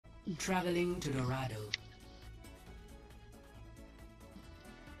Traveling to Dorado.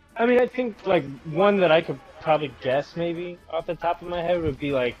 I mean, I think like one that I could probably guess maybe off the top of my head would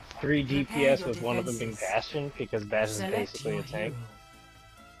be like 3 DPS with one of them being Bastion, because Bastion is basically a tank.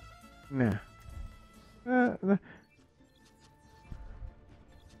 Nah.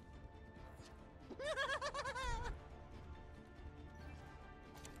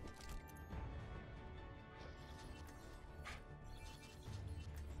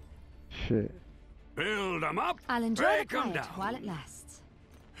 Shit. Build them up. I'll enjoy break the 'em quiet down. while it lasts.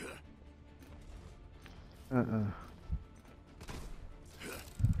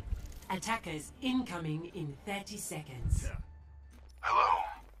 Attackers incoming in 30 seconds. Hello.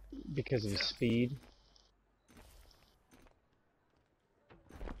 Because of speed.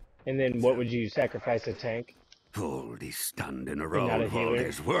 And then what would you sacrifice a tank? All this standing not a around while healer.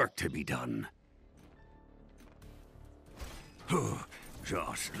 there's work to be done.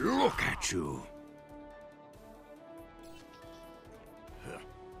 Just look at you.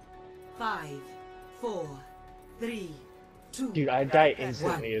 5, 4, 3, 2. Dude, I die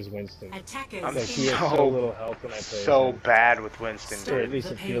instantly as Winston. Attackers Like, he has so little health when I play so him. bad with Winston, Or dude. at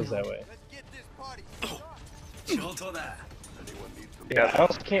least it feels that way. Yeah. Yeah, I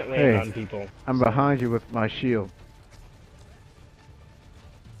also can't land Hey. on people. I'm behind you with my shield.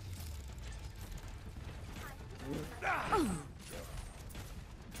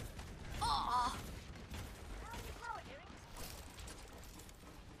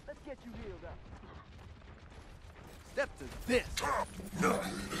 Let's get you healed up. Step to this.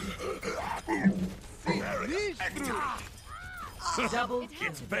 double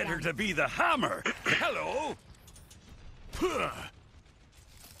It's better to be the hammer. Hello.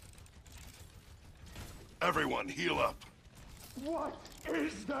 Everyone, heal up. What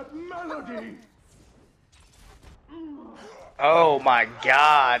is that melody? Oh my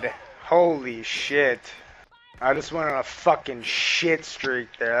god. Holy shit. I just went on a fucking shit streak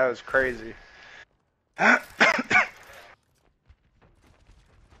there. That was crazy.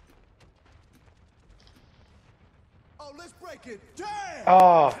 Oh, let's break it. Damn!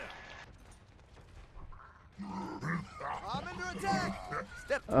 Oh. I'm under attack.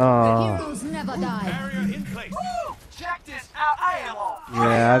 Step to Heroes never die. Area in place. check this out. I am on.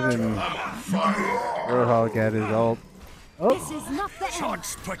 Yeah, I didn't. Roadhog got his ult. This is not the end.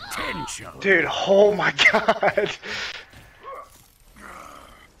 Such potential. Dude, oh my god.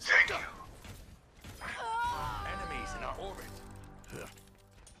 Thank you. Enemies in our orbit.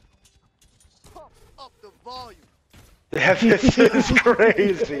 Pump up the volume. Yeah, this is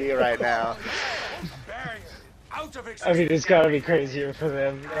crazy right now. Barrier out of I mean, it's gotta be crazier for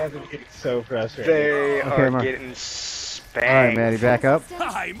them. They have to be so frustrated. They Okay, are man. getting spanked. Alright, Maddie, back up.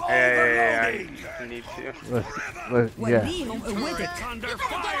 I'm Yeah, overloading. I need to. Let's yeah. Turret under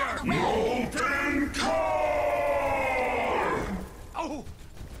fire. Oh.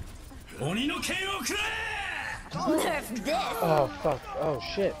 Oni no ken o kure! Nerf this. Oh, fuck. Oh,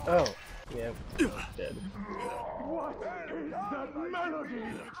 shit. Oh. Yeah. Dead.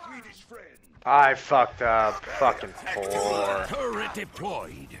 Swedish friend. I fucked up. Fucking poor. Turret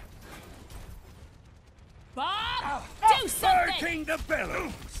deployed. Bob, do something. Burning the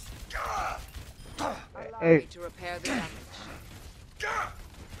bellows. Hey, to repair the damage.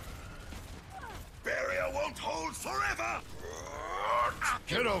 Barrier won't hold forever.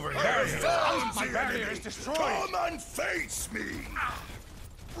 Get over here. My barrier is destroyed. Come and face me.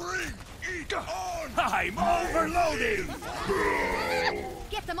 Bring it on. I'm overloading.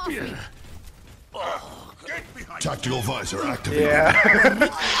 Get them off me. Get behind. Tactical visor activated.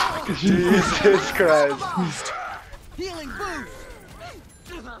 Yeah. Jesus Christ. Healing boost.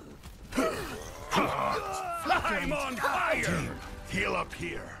 I'm on fire. Heal up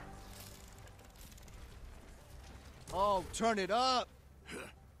here. Oh, turn it up.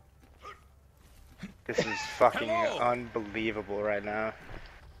 This is fucking Hello. unbelievable right now.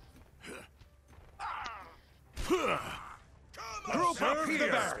 Group up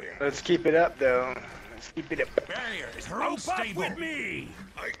here. Let's keep it up though. Let's keep it up. Barrier is unstable. With me.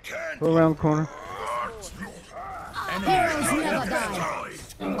 I can't. go around the corner. Heroes never die.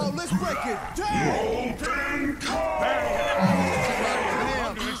 Oh, let's break it. Damn!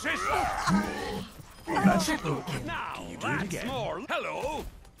 Under resistance. That's it. Now that's more. Hello.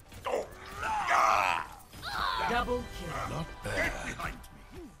 Double kill.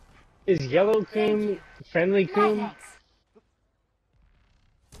 Is Yellow Coon friendly Coon?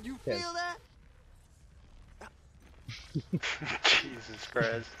 You feel that? Jesus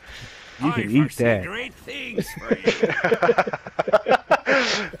Christ. You can I eat foresee that. Great things for you.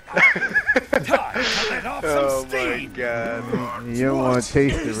 Time to let off some Oh my steam. god. You don't want to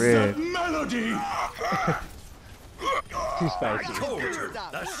taste the red. Melody. Too spicy. Told you,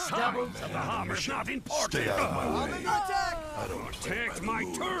 the signs of the harbor's not important. Stay out of my way. Attack! I don't Protect my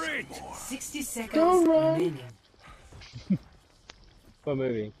turret. 60 seconds remaining. What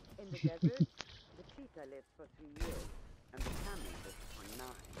movie? In the desert, the cheetah lives for 3 years, and the camel lives for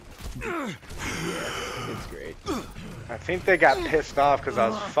 9. It's great. I think they got pissed off because I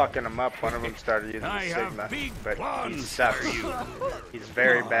was fucking them up. One of them started using I the have Sigma, big but he plans sucks. for you. He's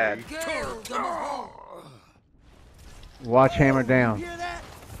very bad. Watch hammer down. Hear that?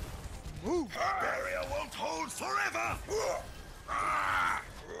 Barrier won't hold forever.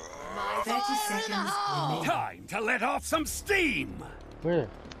 30 seconds remaining. Time to let off some steam. Where?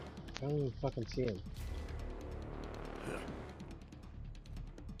 I don't even fucking see him.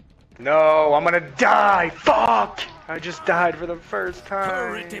 No, I'm gonna die. Fuck! I just died for the first time.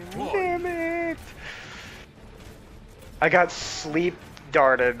 Turret deployed. Damn it! I got sleep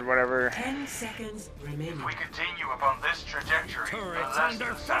darted, whatever. 10 seconds remaining. If we continue upon this trajectory, Turret's the less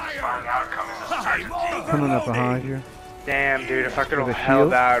under satisfying fire. outcome is a I'm certainty. Coming up behind you. Damn, dude, if I could have With a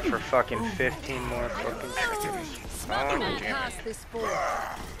held shield? out for fucking 15 more fucking seconds. Oh, Can't damn it. pass this sport.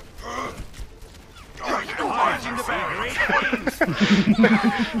 Charging the barrier.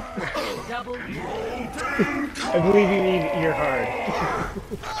 Double I believe you need ear hard.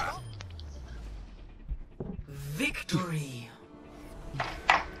 victory.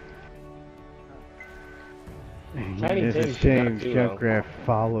 Tiny It's a Tim's shame not too low. Junkrat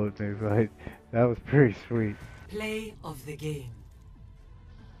followed me, but that was pretty sweet. Play of the game.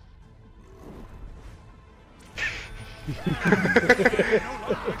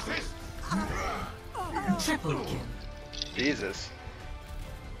 Triple kill. Jesus.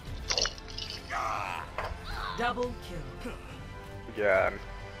 Double kill. God.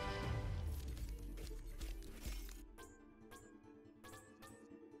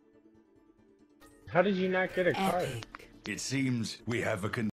 How did you not get a card? Epic. It seems we have a